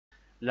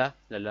La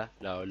la la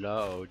la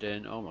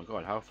loading. Oh my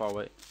god, how far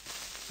away?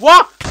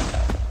 What?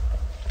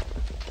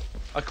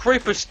 A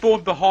creeper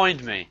spawned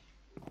behind me.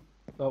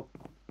 Oh.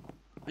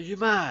 Are you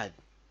mad?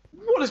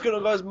 What is going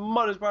on, guys?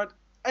 My name's Brad,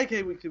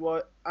 aka Weekly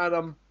White, and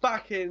I'm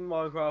back in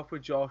Minecraft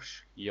with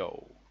Josh.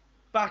 Yo.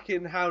 Back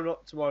in How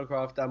Not to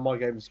Minecraft, and my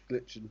game's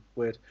glitching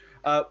weird.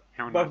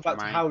 Welcome back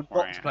to How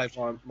Not to Play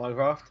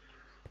Minecraft.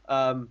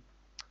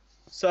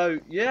 So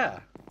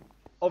yeah,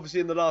 obviously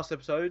in the last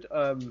episode,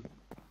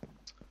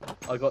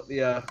 I got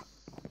the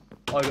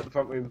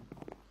front room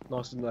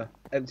nice and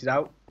emptied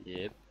out.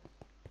 Yep.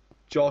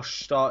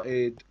 Josh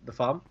started the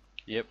farm.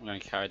 Yep, I'm going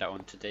to carry that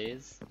on today.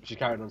 She's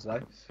carrying on today.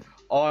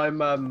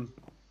 I'm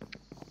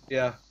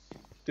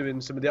doing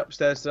some of the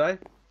upstairs today.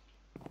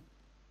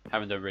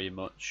 Haven't done really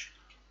much.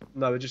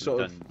 No, we just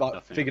sort of like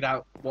nothing. figured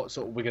out what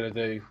sort of we're gonna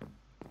do,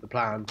 the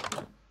plan.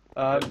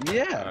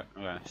 Yeah. Right,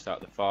 I'm going to start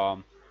the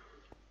farm.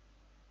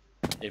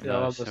 Even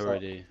though it's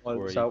already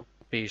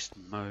beast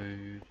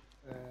mode.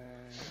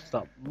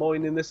 Start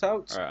mining this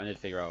out. Alright, I need to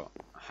figure out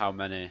how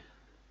many.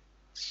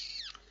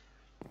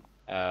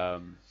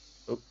 Oh,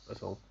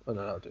 that's all. Oh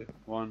no, that'll do.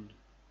 1,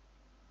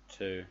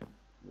 2,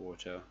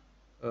 water.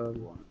 1,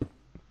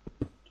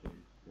 2,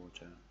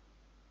 water.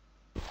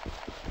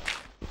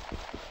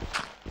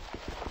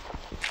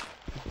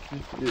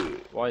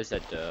 Why is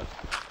that dirt?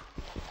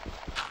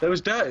 There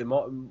was dirt in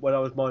when I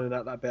was mining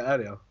out that bit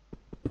earlier.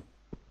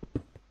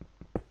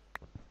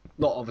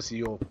 Not obviously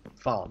your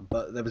farm,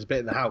 but there was a bit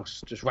in the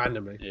house just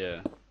randomly.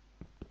 Yeah.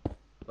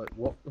 Like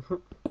what?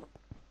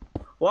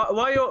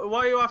 Why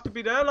you have to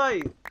be there,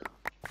 like?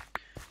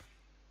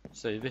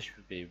 So this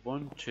would be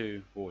 1,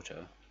 2,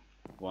 water.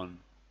 1,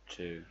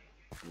 2,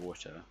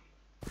 water.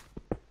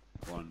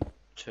 1,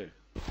 2.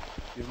 You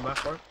have a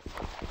macro?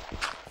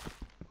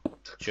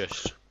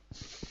 Just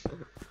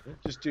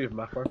Just do you have a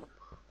macro?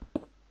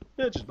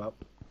 Yeah, just about.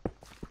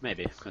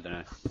 maybe. I don't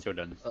know. Still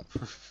done.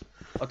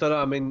 I don't know.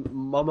 I mean,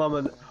 my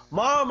mum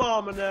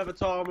never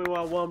told me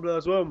what 1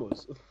 + 1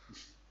 was.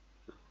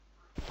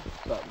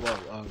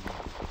 Well,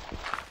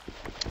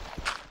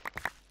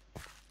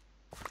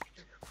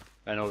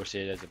 and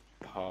obviously there's a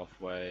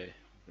pathway.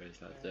 Where's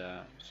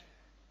that?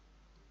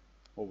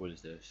 What wood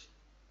is this?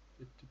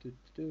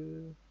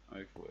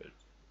 Oak wood.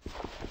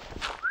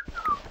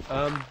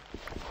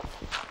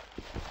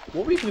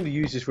 What were you going to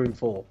use this room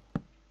for?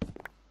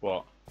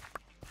 What?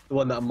 The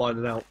one that I'm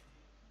mining out.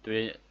 Do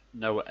we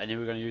know what any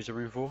we're going to use the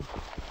room for?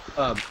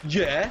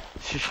 Yeah.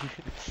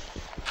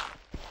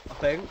 I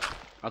think.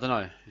 I don't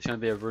know. It's going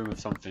to be a room of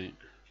something.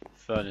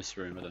 Furnace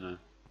room, I don't know.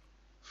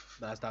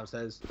 That's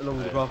downstairs, along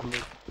with the crafting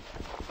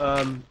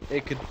room.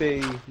 It could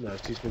be... No,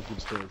 it's too small for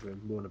the storage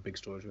room. We want a big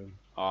storage room.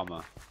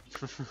 Armour.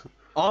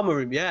 Armour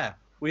room, yeah.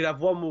 We'd have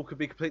one wall could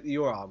be completely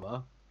your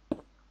armour,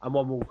 and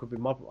one wall could be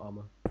my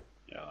armour.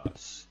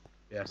 Yes.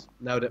 Yes,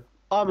 nailed it.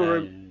 Armour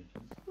room.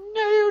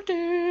 Nailed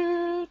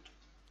it.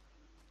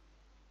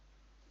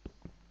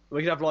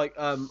 We could have like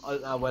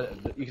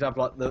you could have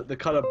like the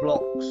colour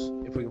blocks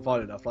if we can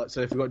find enough. Like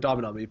so, if we've got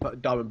diamond armour, you put a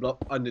diamond block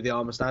under the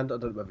armour stand. I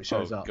don't know whether it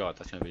shows up. Oh god,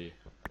 that's gonna be.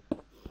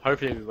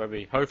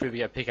 Hopefully we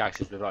get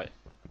pickaxes with like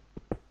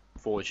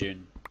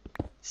fortune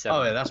 7.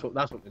 Oh yeah, that's what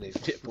we need.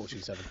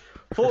 Fortune 7.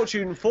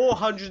 Fortune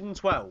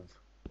 412.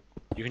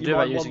 You can do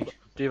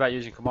that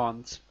using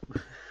commands.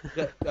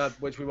 Yeah,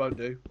 which we won't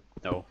do.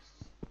 No.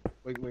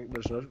 Wink, wink,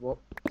 nudge, nudge. What?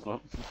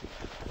 What?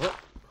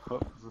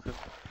 What?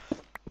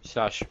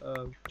 Slash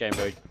Game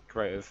Boy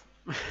Creative.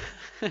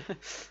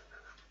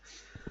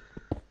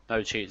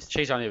 No cheats.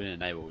 Cheats aren't even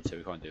enabled, so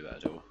we can't do that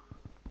at all.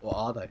 What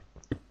are they?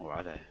 Or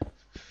are they?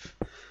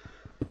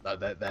 No,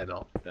 they're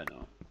not. They're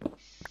not.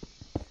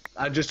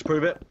 And just to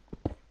prove it.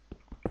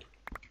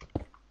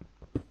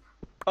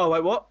 Oh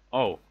wait, what?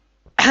 Oh.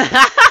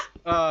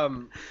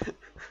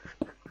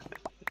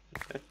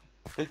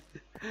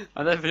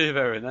 I never knew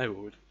they were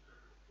enabled.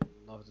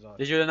 Neither did I.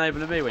 Did you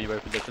enable me when you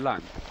opened it to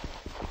LAN?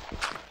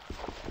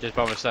 Just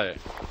by mistake.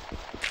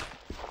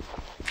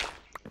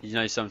 You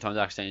know sometimes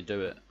I accidentally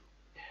do it.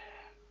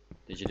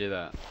 Did you do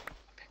that? I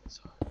think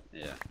so.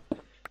 Yeah.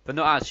 But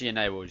not actually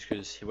enabled,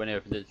 because when he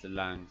opened it to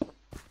LAN,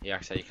 he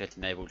accidentally clicked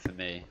enabled for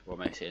me, what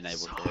makes it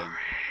enabled for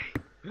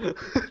him.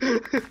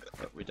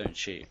 But we don't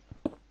cheat.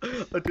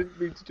 I didn't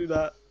mean to do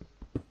that.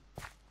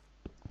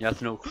 You have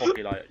to know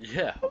cocky like,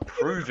 yeah,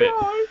 prove it.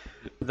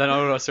 Then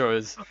all I saw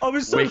was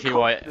Weekly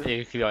White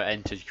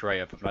entered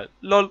creator. I'm like,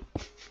 lol.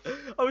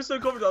 I was so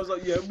confident. I was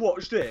like, yeah,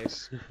 watch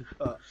this.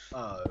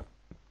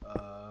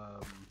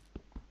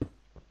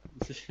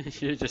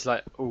 You're just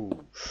like, ooh,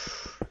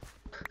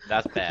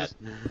 that's bad.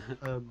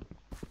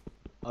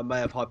 I may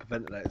have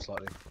hyperventilated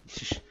slightly.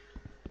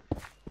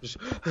 Just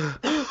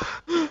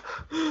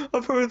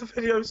I'm throwing the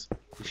videos.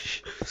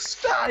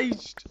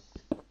 Staged.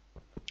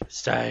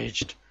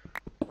 Staged.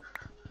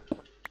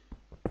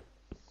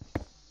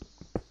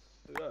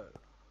 No.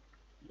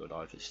 Your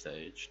life is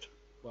staged.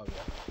 Well,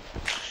 yeah.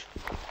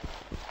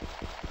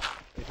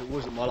 If it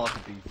wasn't, my life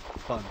would be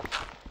fun.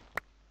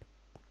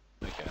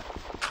 Okay.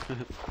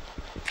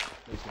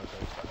 Makes no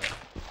sense.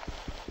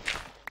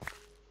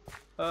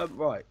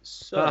 Right. I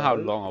So. don't know how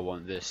long I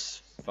want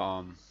this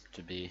farm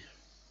to be.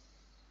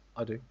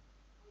 I do.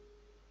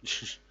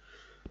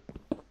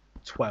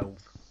 12.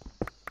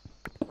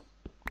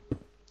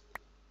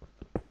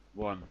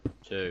 1,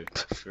 2,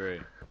 3,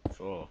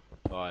 4,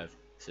 5,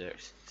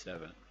 6,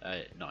 7,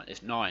 8, 9.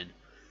 It's 9.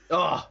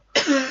 Oh!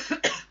 I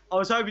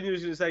was hoping you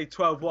was going to say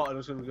 12 what, and I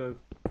was going to go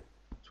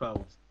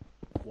 12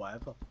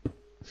 whatever.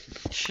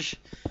 Just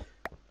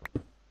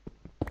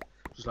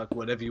like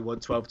whatever you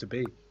want 12 to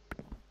be.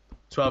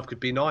 12 could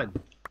be 9.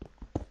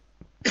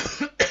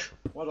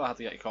 Why do I have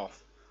to get a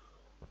cough?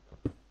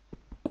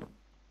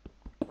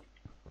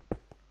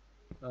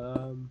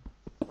 I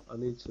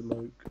need some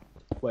oak.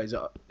 Wait, is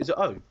it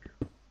oak?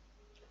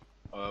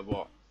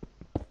 What?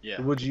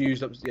 Yeah. Or would you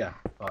use up? Yeah.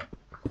 Right.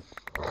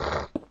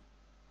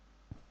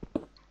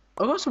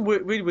 I've got some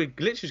really weird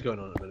glitches going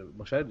on at the minute with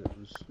my shaders. It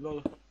was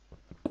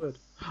weird.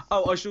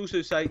 Oh, I should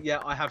also say,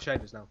 yeah, I have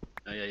shaders now.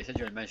 Oh yeah, you said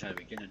you only mentioned at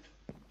the beginning.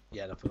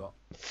 Yeah, and I forgot.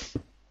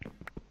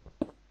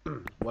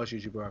 Why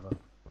should you brother?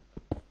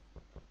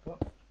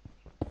 What?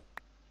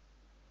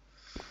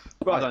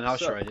 Right, I don't have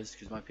so, shaders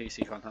because my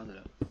PC can't handle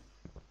it.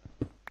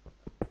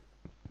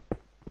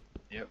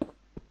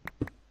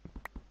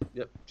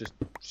 Yep, just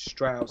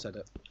straight out said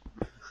it.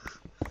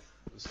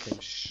 Just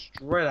came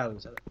straight out and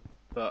said it.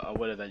 But I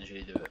will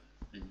eventually do it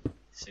in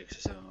 6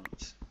 or 7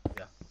 months.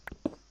 Yeah.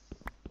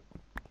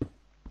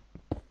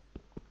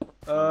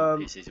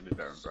 PC's gonna be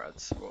better than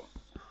Brad's. What?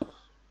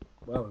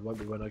 Well, it won't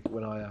be when I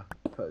put a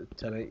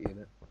 1080 in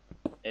it.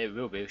 It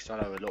will be because I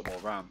have a lot more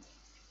RAM.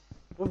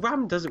 Well,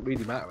 RAM doesn't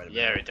really matter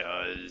anymore. Yeah, it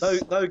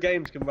does. No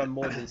games can run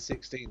more than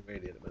 16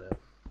 really at the minute.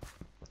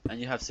 And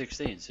you have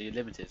 16, so you're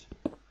limited.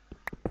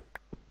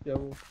 Yeah,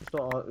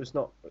 well, it's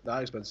not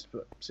that expensive to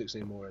put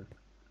 16 more in.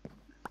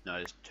 No,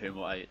 there's 2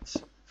 more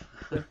 8s.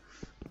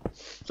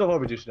 So I'll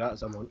reduce that at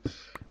some point.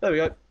 There we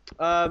go.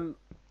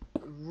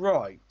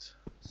 Right.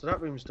 So that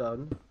room's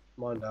done.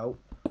 Mined out.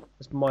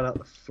 Let's mine out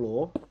the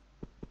floor.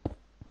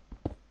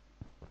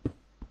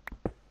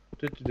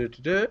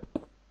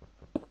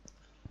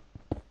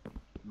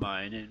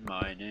 Mining.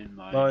 Mining.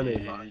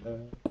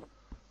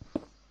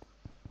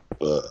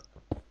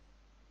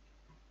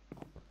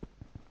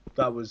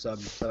 That was 10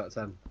 out of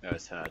 10. That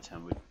was 10 out of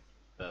 10 with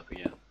burp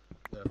again.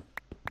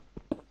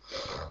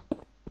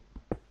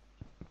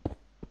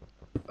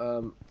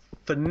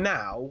 For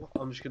now,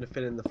 I'm just going to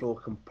fill in the floor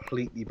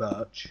completely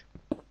birch.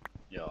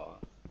 Yeah.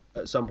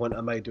 At some point,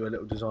 I may do a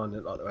little design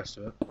like the rest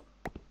of it.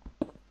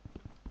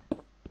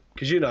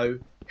 Because you know,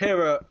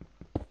 here at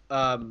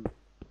How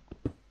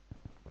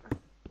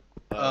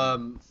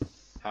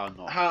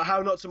not?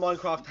 how not to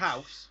Minecraft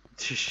house.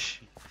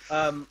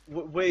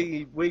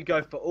 We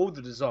go for all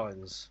the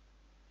designs.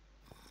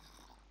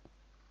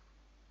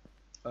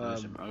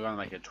 I'm gonna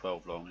make it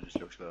 12 long. It just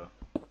looks better.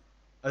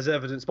 As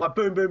evidenced by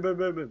boom, boom, boom,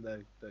 boom, boom. There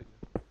you go.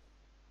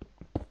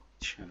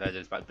 That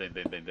is about boom,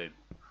 boom, boom, boom.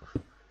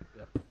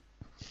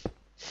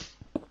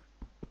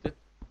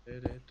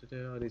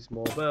 I need some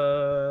more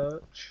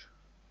birch.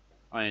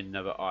 I need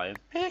another iron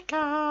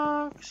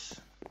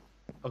pickaxe.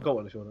 I've got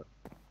one if you want it.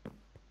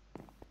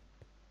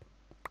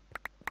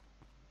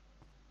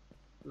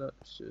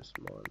 Let's just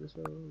mine this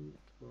out.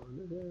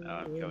 Mine this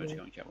out. I'm going to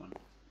go and get one.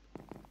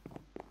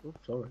 Oh,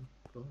 sorry.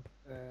 God.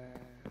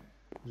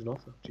 There's an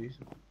offer.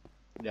 Jesus.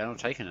 Yeah, I'm not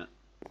taking it.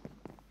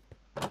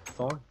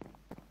 Fine.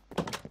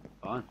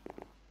 Fine.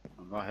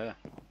 I'm right here.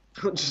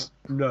 Just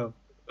no.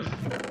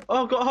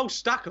 Oh, I've got a whole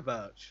stack of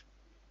birch.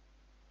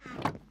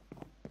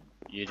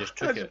 You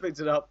just I took just it. picked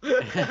it up.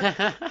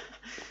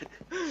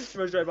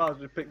 Straight back,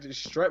 just picked it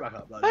straight back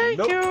up. Like, Thank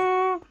nope.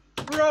 you.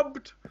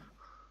 Robbed.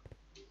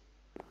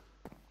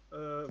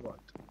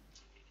 Right.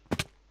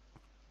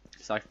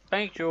 It's like,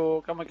 thank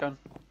you. Come on, gun.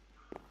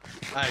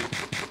 Hey.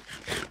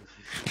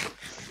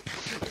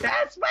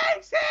 That's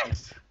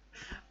racist.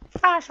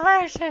 That's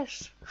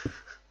racist.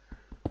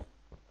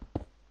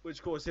 Which,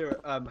 of course, here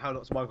at How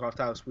Not to Minecraft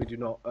House, we do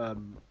not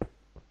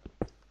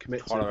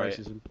commit Tolerate.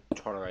 to racism.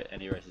 Tolerate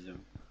any racism.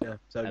 Yeah.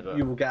 So Ever.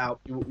 you will get out.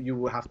 You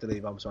will have to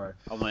leave. I'm sorry.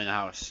 I'm not in a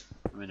house.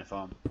 I'm in a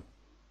farm.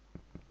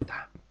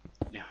 Damn.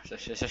 Yeah,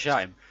 it's a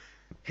shame.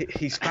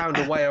 He's found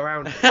a way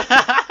around it.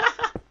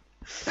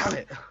 Damn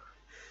it.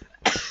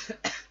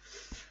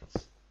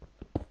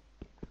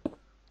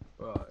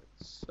 Right.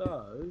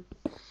 So,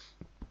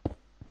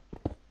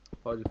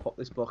 if I just pop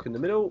this block in the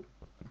middle,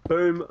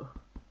 boom.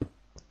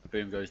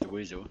 Boom goes the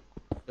weasel.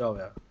 Oh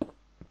yeah.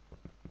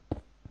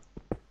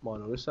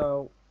 Mine all this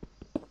out.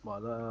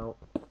 Mine that out.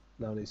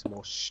 Now I need some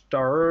more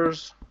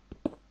stars.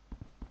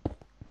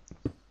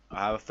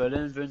 I have a full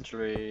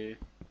inventory.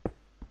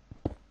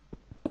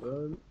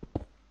 Boom.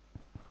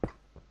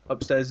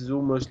 Upstairs is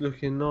almost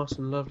looking nice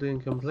and lovely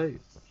and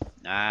complete.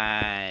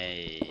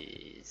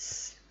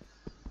 Nice.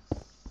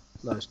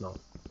 No, it's not.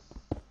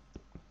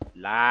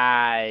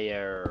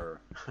 Liar.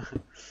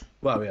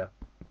 Well, yeah.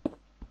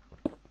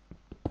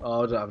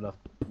 Oh, I don't have enough.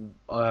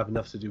 I have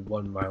enough to do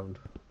one round.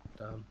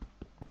 Damn.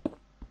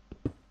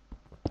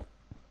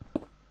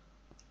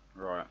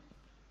 Right.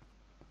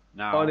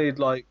 Now, I need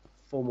like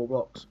 4 more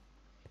blocks.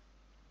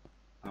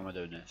 how am I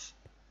doing this?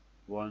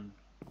 1,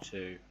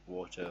 2,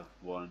 water,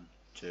 1,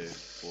 2,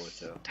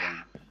 water,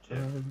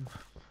 1,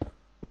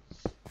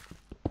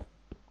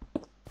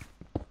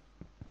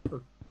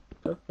 2.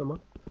 Okay, come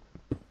on.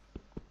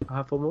 I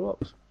have 4 more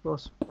blocks.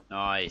 Nice.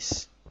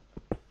 Nice.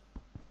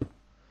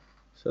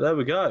 So there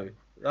we go.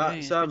 Please,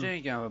 That's but do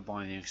go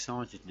by the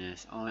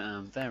excitedness. I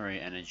am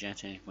very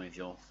energetic with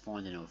your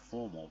finding of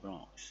 4 more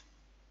blocks.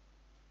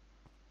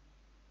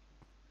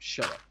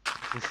 Shut up.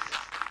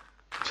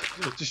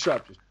 Just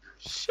shut up.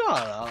 Just shut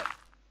up.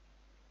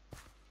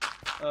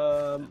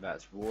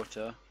 That's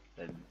water.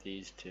 Then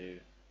these 2.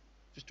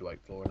 Just do 8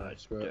 floor and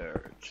screw it.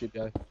 Dirt. Should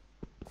go.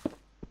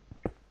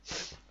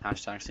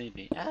 Hashtag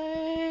CB.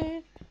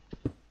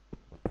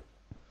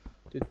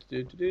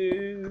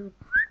 Do.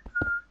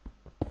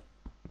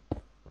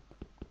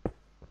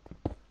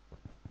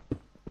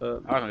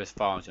 I reckon this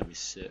farm's gonna be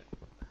sick.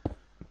 I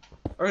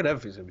reckon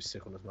everything's gonna be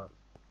sick on this map.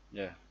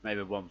 Yeah,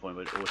 maybe at one point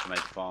we'd automate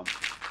the farm.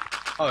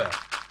 Oh yeah.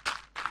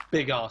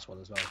 Big ass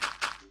one as well.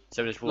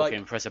 So we just walk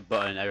in, press a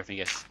button, everything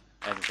gets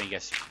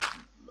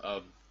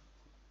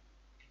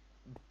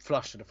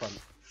flush to the front.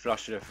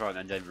 Flushed to the front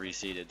and then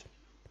reseeded.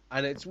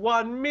 And it's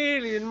 1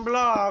 million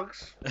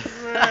blocks.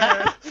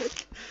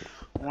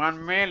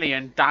 $1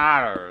 million.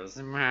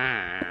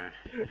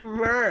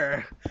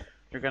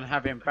 You're gonna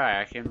have him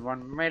back in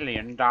 $1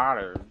 million.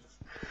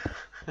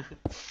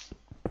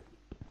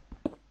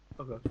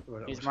 Okay.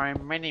 He's my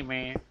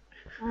mini-me.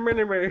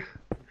 Mini-me.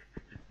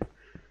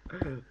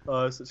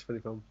 Oh, it's such a funny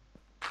film.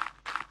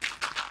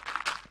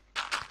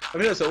 I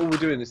mean, that's all we're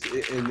doing is,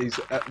 in these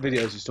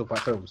videos is talk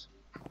about films.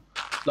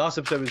 Last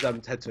episode was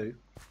Ted 2.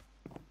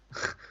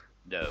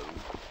 No.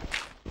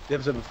 The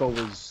episode before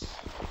was...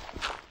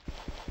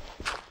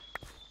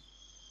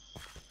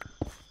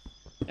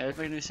 Yeah, let's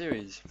make a new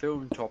series.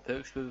 Film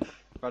topics with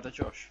Brother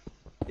Josh.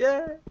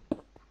 Yeah.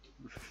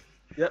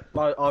 Yep,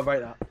 I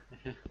rate that.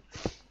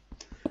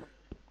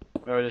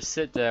 Where we just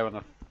sit there on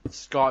a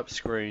Skype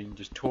screen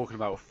just talking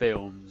about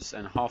films,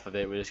 and half of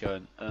it we're just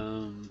going,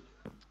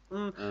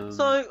 what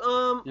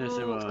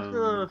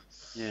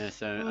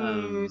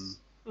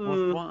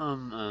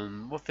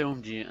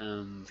film do you,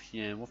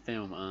 what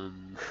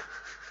film,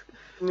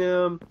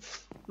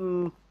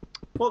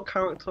 what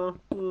character?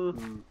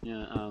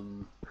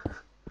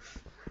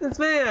 It's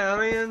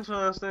very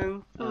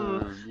interesting.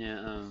 1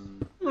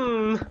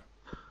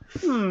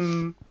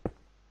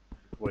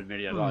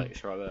 million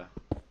likes right there.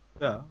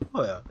 Yeah,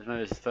 oh yeah. I know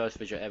it's the first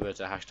video ever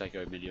to hashtag go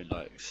 1 million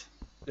likes.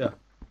 Yeah.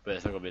 But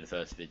it's not gonna be the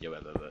first video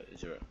ever, but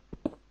it's alright.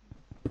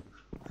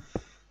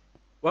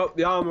 Well,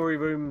 the armory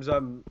room's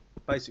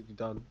basically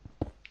done.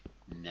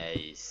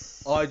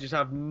 Nice. I just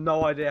have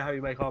no idea how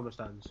you make armor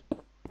stands.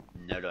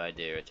 No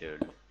idea at all.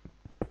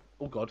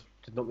 Oh god,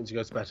 did not mean to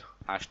go to bed.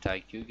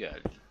 Hashtag Google.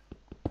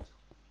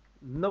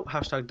 No,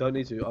 hashtag don't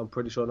need to. I'm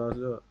pretty sure I know how to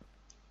do it.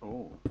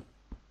 Oh.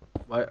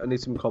 Wait, I need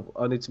some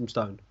I need some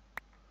stone.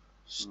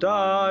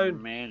 Stone!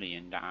 $1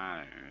 million.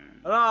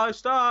 Hello,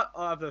 stone!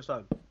 I have no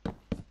stone.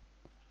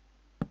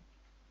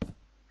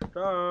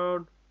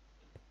 Stone!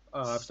 Oh,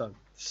 I have stone.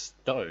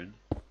 Stone?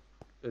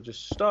 Yeah,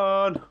 just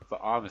stone!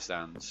 For armor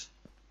stands.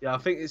 Yeah, I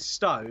think it's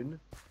stone,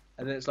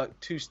 and then it's like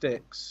 2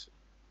 sticks,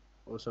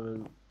 or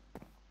something.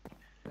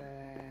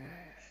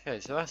 Okay,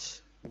 so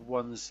that's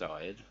one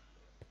side.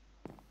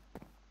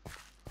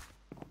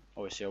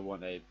 Obviously I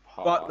want a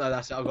part. Right, no,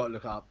 that's it, I've got to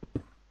look it up.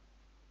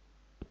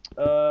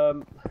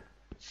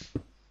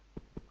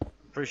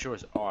 Pretty sure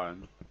it's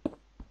iron.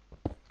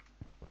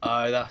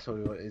 Oh, that's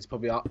what it is.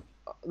 Probably up.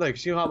 No,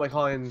 because you can't make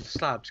iron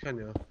slabs, can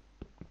you?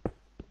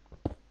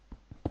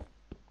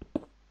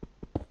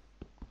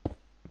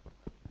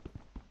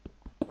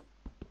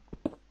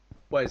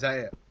 Wait, is that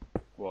it?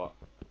 What?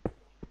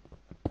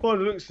 By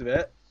the looks of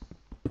it,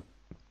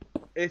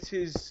 it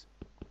is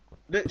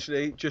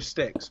literally just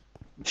sticks.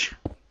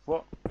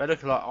 What? They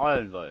look like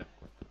iron though.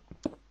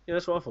 Yeah,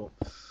 that's what I thought.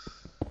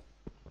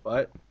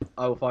 Right,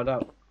 I will find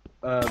out.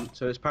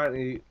 So it's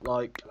apparently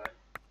like...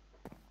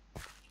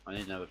 I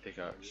need another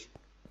pickaxe.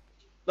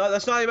 No,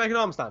 that's not how you make an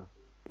arm stand.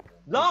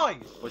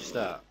 Lies! What's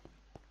that?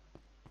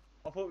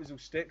 I thought it was all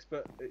sticks,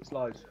 but it's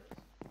lies.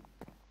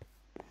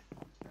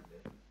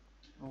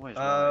 Always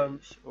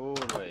lies.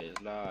 Always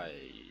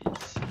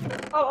lies.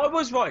 Oh, I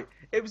was right.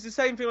 It was the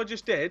same thing I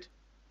just did,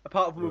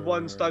 apart from with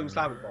 1 stone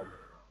slab bomb.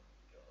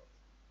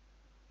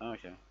 Oh,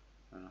 okay.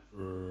 Fair enough.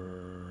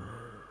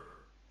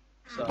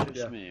 So, Is it yeah.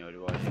 just me or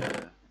do I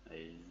hear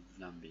a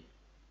zombie?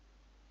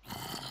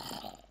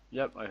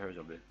 Yep, I heard a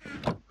zombie.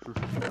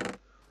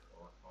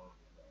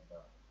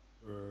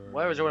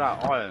 Where is all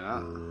that iron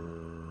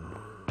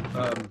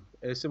at?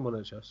 It's in one of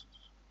the chests.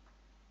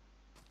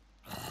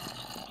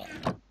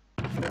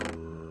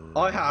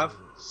 I have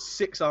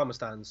 6 armor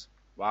stands.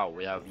 Wow,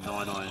 we have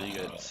 9 iron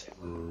ingots.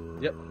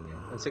 Yep,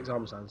 and 6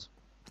 armor stands.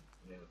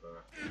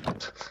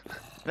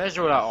 Where's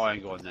all that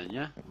iron gone then,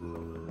 yeah?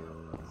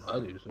 I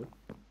do so.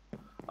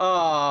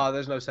 Ah,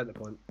 there's no center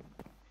point.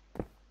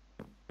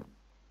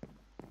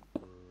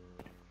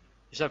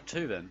 Just have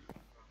 2 then,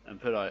 and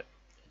put like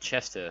a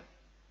chest here.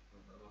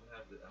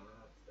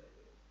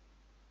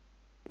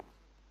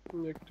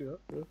 Yeah, you can do that.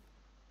 Yeah.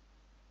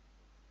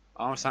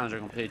 Armor stands are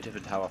completely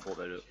different to how I thought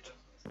they looked.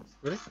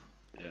 Really?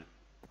 Yeah.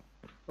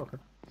 Okay.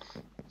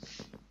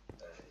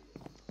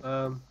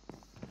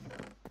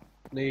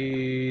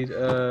 Need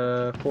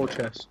 4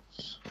 chests.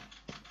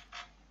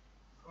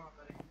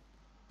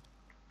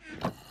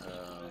 I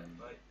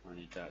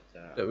need that.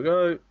 There we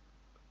go.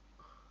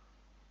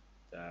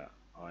 That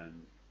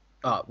iron.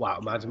 Ah, wow,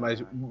 managed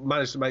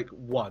to make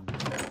 1.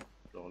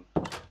 Lol.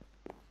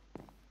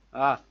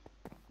 Ah,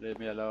 leave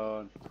me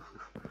alone.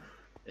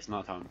 It's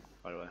not time,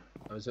 by the way.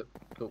 Oh, is it?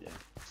 Cool. Yeah.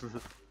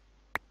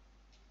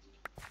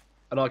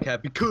 And I care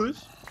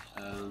because.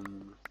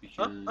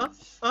 Because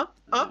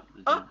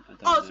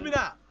Answer me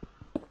that!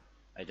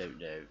 I don't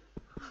know.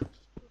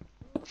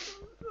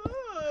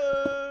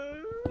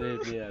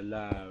 Leave me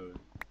alone.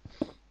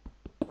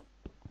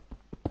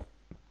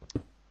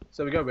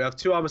 So we go. We have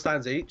 2 armor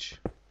stands each,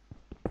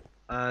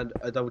 and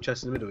a double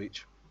chest in the middle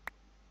each.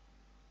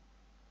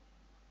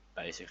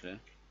 Basically.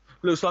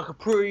 Looks like a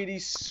pretty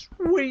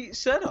sweet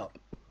setup.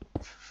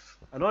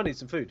 And I need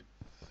some food.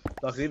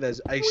 Luckily,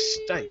 there's a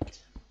steak.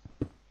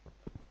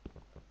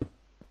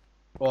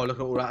 Oh, look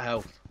at all that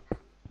health.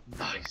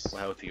 Nice.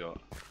 What health you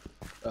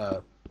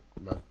got?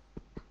 None.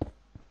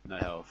 No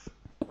health.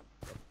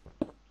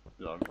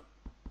 Lol.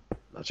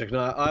 No, checking.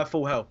 No, I have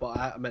full health, but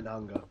I meant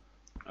hunger.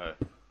 Oh.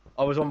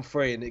 I was on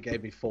 3 and it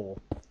gave me 4.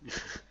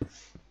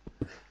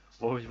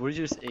 What did you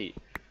just eat?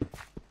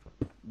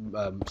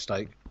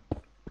 Steak.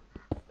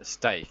 A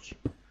steak?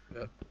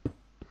 Yeah.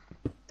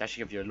 That should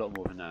give you a lot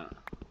more than that.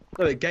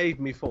 No, it gave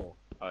me 4.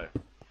 Oh.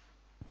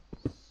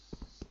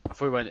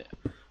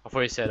 I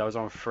thought you said I was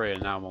on 3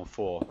 and now I'm on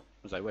 4. I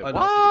was like, wait, Oh,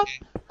 what?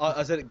 no,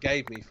 I said it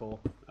gave me 4.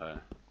 Oh.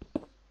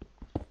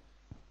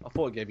 I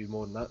thought it gave you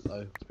more than that,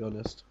 though, to be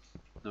honest.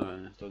 No,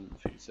 I don't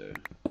think so.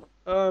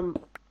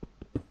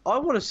 I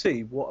want to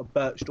see what a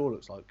birch door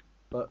looks like,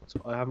 but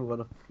I haven't got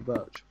enough for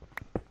birch.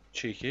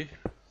 Cheeky.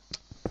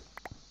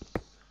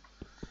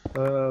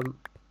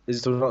 Is it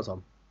still not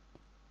time?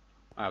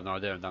 I have no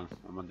idea, I'm done.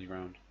 I'm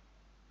underground.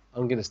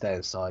 I'm gonna stay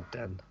inside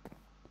then.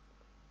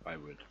 I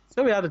would.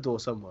 So we had a door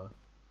somewhere.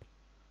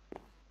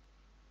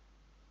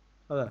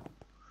 Oh, there.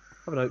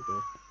 Have an oak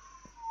door.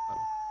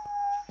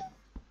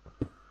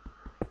 Oh.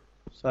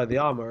 So the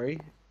armory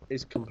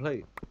is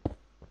complete.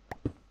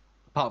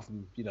 Apart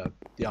from, you know,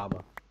 the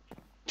armor.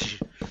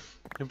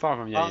 Apart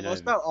from, yeah, you know. I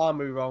spelled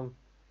armory wrong.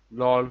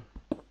 LOL.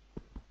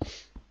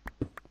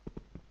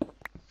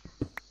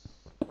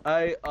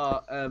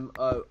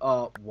 A-R-M-O-R-Y.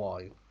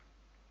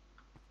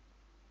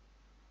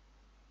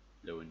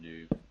 Little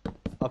noob.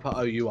 I put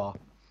O-U-R.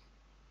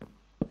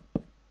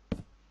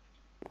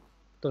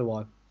 Don't know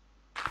why.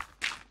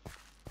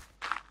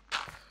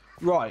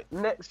 Right,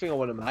 next thing I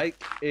want to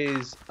make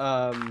is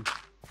the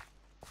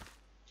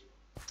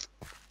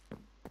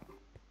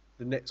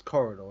next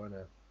corridor, isn't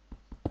it?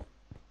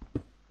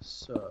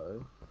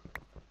 So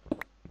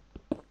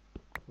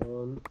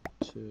 1,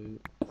 2,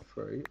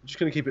 3. I'm just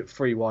gonna keep it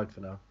 3 wide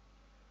for now.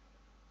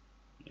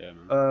 Yeah,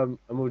 man.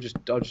 And I'll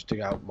just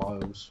dig out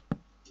miles.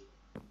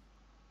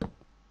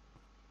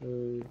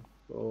 3,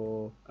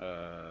 4.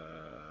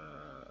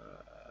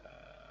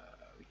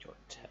 We got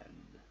 10.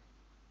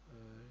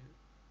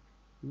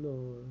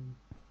 9.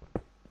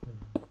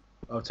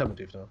 Oh, 10 would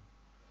do for now.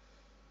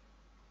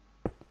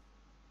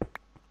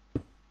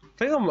 I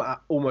think I'm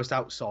almost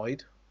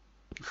outside.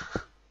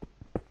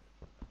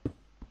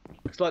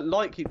 It's like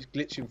light keeps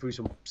glitching through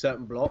some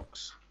certain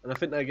blocks, and I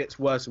think that gets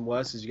worse and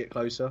worse as you get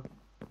closer.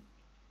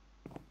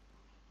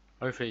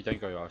 Hopefully you don't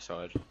go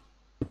outside.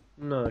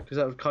 No, because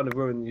that would kind of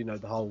ruin, you know,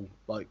 the whole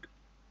like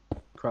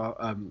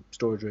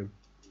storage room.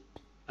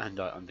 And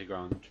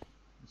underground.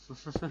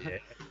 Yeah.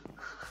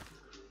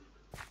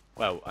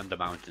 Well, under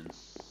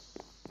mountains.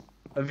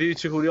 Have you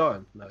took all the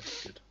iron? No,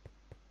 good.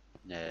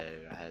 No,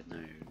 I had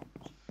no.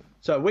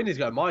 So we need to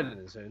go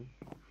mining soon.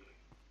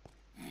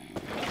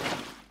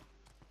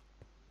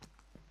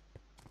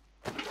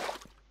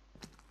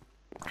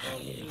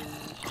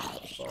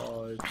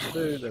 Five,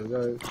 2, there we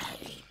go.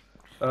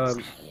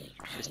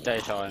 It's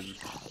daytime.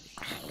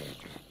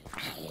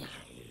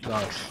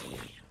 Nice.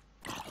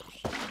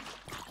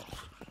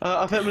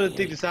 I think I'm going to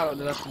dig this out and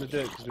then that's going to do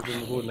it because we've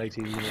been recording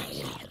 18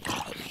 minutes.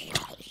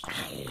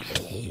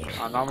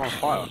 And I'm on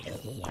fire.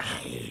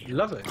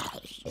 Love it.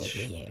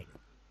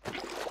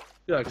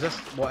 Yeah, because that's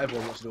what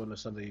everyone wants to do on a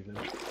Sunday evening.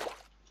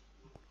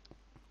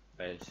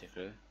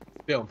 Basically.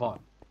 Be on fire.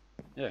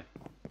 Yeah.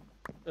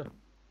 Yeah.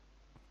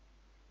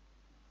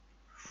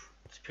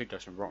 Just picked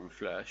up some rotten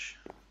flesh.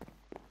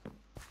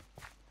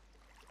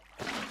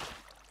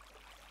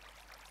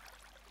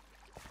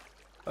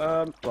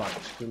 Right,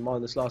 just going to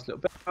mine this last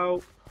little bit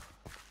out.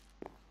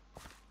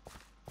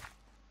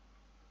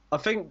 I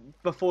think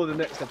before the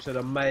next episode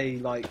I may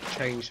like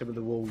change some of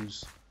the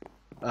walls,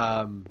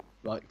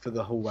 like for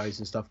the hallways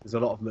and stuff, because a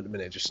lot of them at the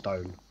minute are just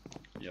stone.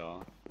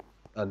 Yeah.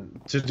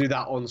 And to do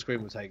that on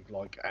screen will take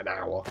like an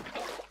hour.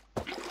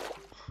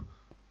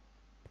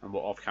 And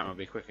what off camera will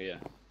be quicker, yeah.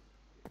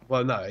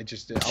 Well, no, I'll be able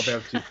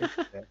to do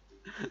it.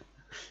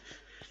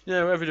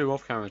 Yeah, whatever you do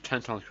off camera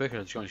 10 times quicker,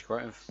 it's going to be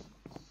creative.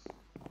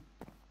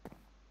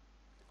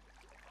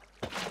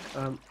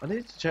 I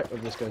need to check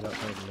whether this goes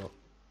outside or not.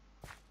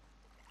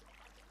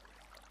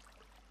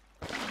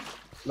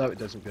 No, it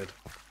doesn't. Good.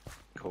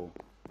 Cool.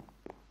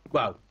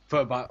 Well, for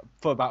about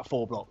 4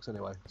 blocks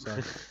anyway. So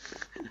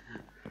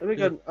let me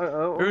go.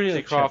 Who needs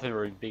a crafting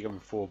room bigger than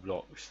 4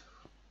 blocks?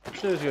 I'm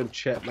just gonna go and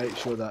check, make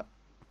sure that.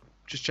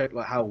 Just check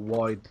like how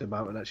wide the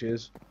mountain actually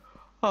is.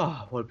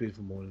 Ah, what a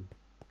beautiful morning.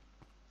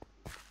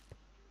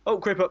 Oh,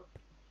 creep up.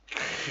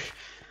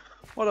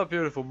 What a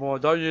beautiful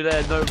morning. Don't you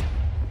dare no.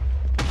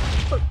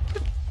 Oh,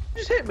 you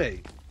just hit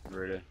me.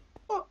 Really?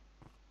 What?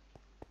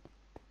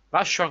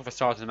 That's strong for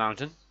starting the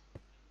mountain.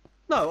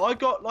 No, I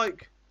got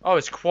like. Oh,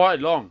 it's quite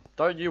long.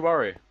 Don't you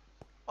worry.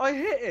 I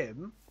hit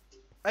him,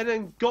 and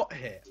then got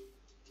hit.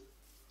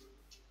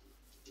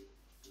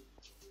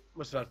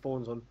 Must have had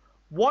thorns on.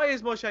 Why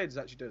is my shaders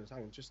actually doing this?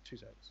 Hang on, just 2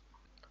 seconds.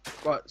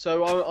 Right,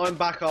 so I'm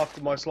back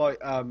after my slight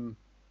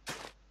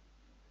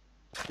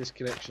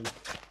disconnection.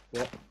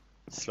 What?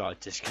 Slight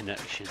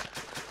disconnection.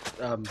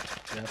 Yeah.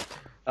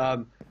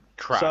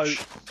 Crash. So,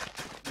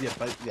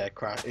 yeah, it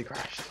crashed.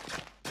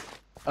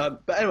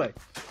 But anyway,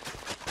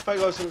 thank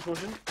you guys so much for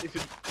watching. If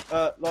you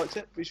liked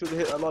it, be sure to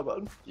hit that like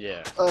button.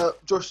 Yeah.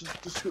 Josh's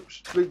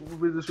description, link will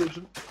be in the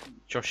description.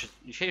 Josh,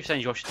 you keep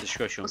saying Josh's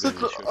description.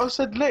 I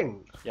said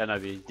link. Yeah, no,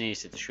 but he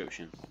needs the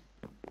description.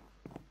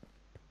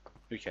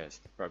 Who cares?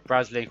 Right,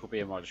 Brad's link will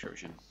be in my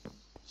description.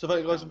 So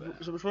thank you guys so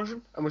much for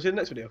watching, and we'll see you in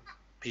the next video.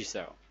 Peace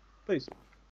out. Peace.